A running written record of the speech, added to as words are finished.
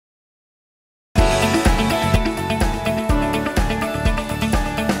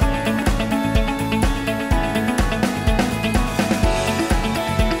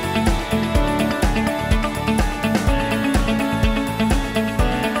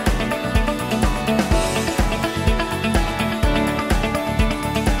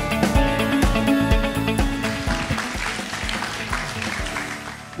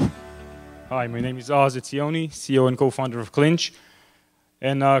Hi, my name is Etzioni, CEO and co-founder of Clinch.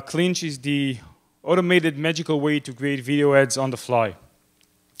 And Clinch is the automated magical way to create video ads on the fly.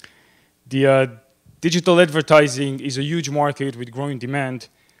 The digital advertising is a huge market with growing demand.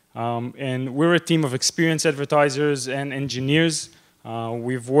 And we're a team of experienced advertisers and engineers.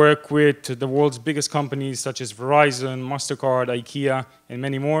 We've worked with the world's biggest companies such as Verizon, MasterCard, IKEA, and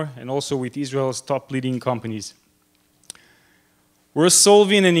many more, and also with Israel's top leading companies. We're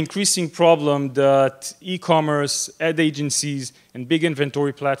solving an increasing problem that e-commerce, ad agencies, and big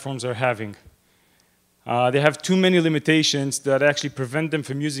inventory platforms are having. They have too many limitations that actually prevent them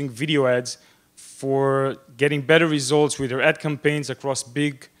from using video ads for getting better results with their ad campaigns across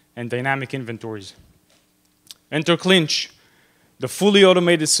big and dynamic inventories. Enter Clinch, the fully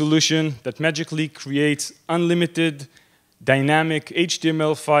automated solution that magically creates unlimited dynamic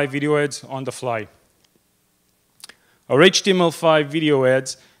HTML5 video ads on the fly. Our HTML5 video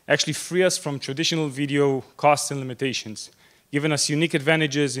ads actually free us from traditional video costs and limitations, giving us unique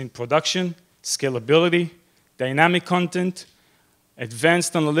advantages in production, scalability, dynamic content,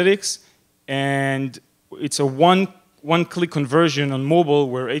 advanced analytics, and it's a one-click conversion on mobile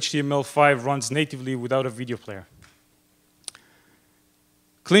where HTML5 runs natively without a video player.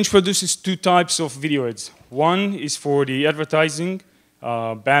 Clinch produces two types of video ads. One is for the advertising,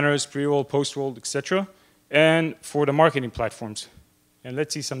 banners, pre-roll, post-roll, etc., and for the marketing platforms. And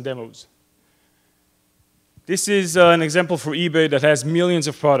let's see some demos. This is an example for eBay that has millions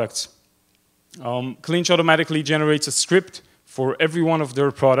of products. Clinch automatically generates a script for every one of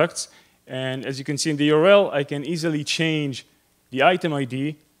their products. And as you can see in the URL, I can easily change the item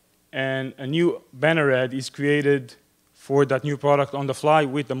ID, and a new banner ad is created for that new product on the fly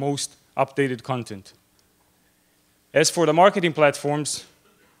with the most updated content. As for the marketing platforms,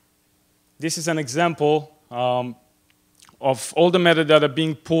 this is an example of all the metadata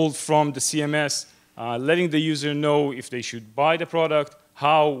being pulled from the CMS, letting the user know if they should buy the product,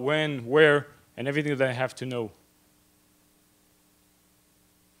 how, when, where, and everything that they have to know.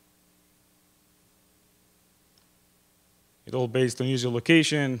 It's all based on user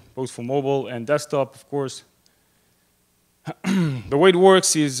location, both for mobile and desktop, of course. The way it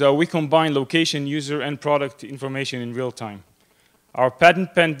works is we combine location, user, and product information in real time. Our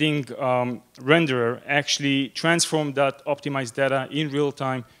patent-pending renderer actually transformed that optimized data in real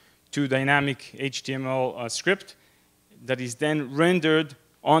time to dynamic HTML script that is then rendered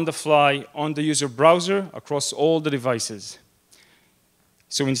on the fly on the user browser across all the devices.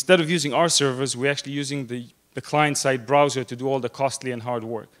 So instead of using our servers, we're actually using the client-side browser to do all the costly and hard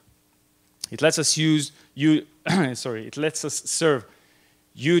work. It lets us serve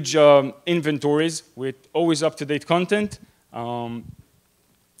huge inventories with always up-to-date content.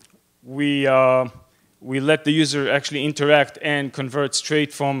 We let the user actually interact and convert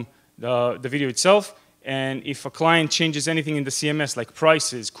straight from the video itself. And if a client changes anything in the CMS, like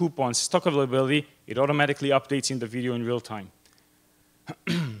prices, coupons, stock availability, it automatically updates in the video in real time.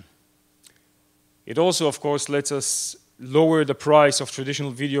 It also, of course, lets us lower the price of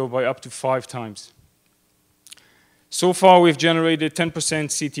traditional video by up to 5 times. So far, we've generated 10%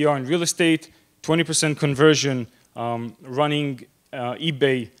 CTR in real estate, 20% conversion running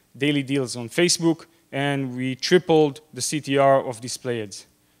eBay daily deals on Facebook, and we tripled the CTR of display ads.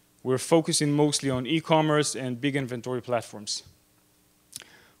 We're focusing mostly on e-commerce and big inventory platforms.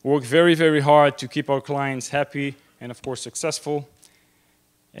 We work very, very hard to keep our clients happy and, of course, successful.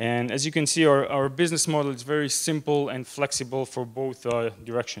 And as you can see, our business model is very simple and flexible for both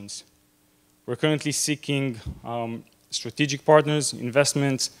directions. We're currently seeking strategic partners,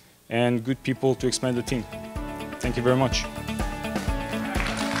 investments, and good people to expand the team. Thank you very much.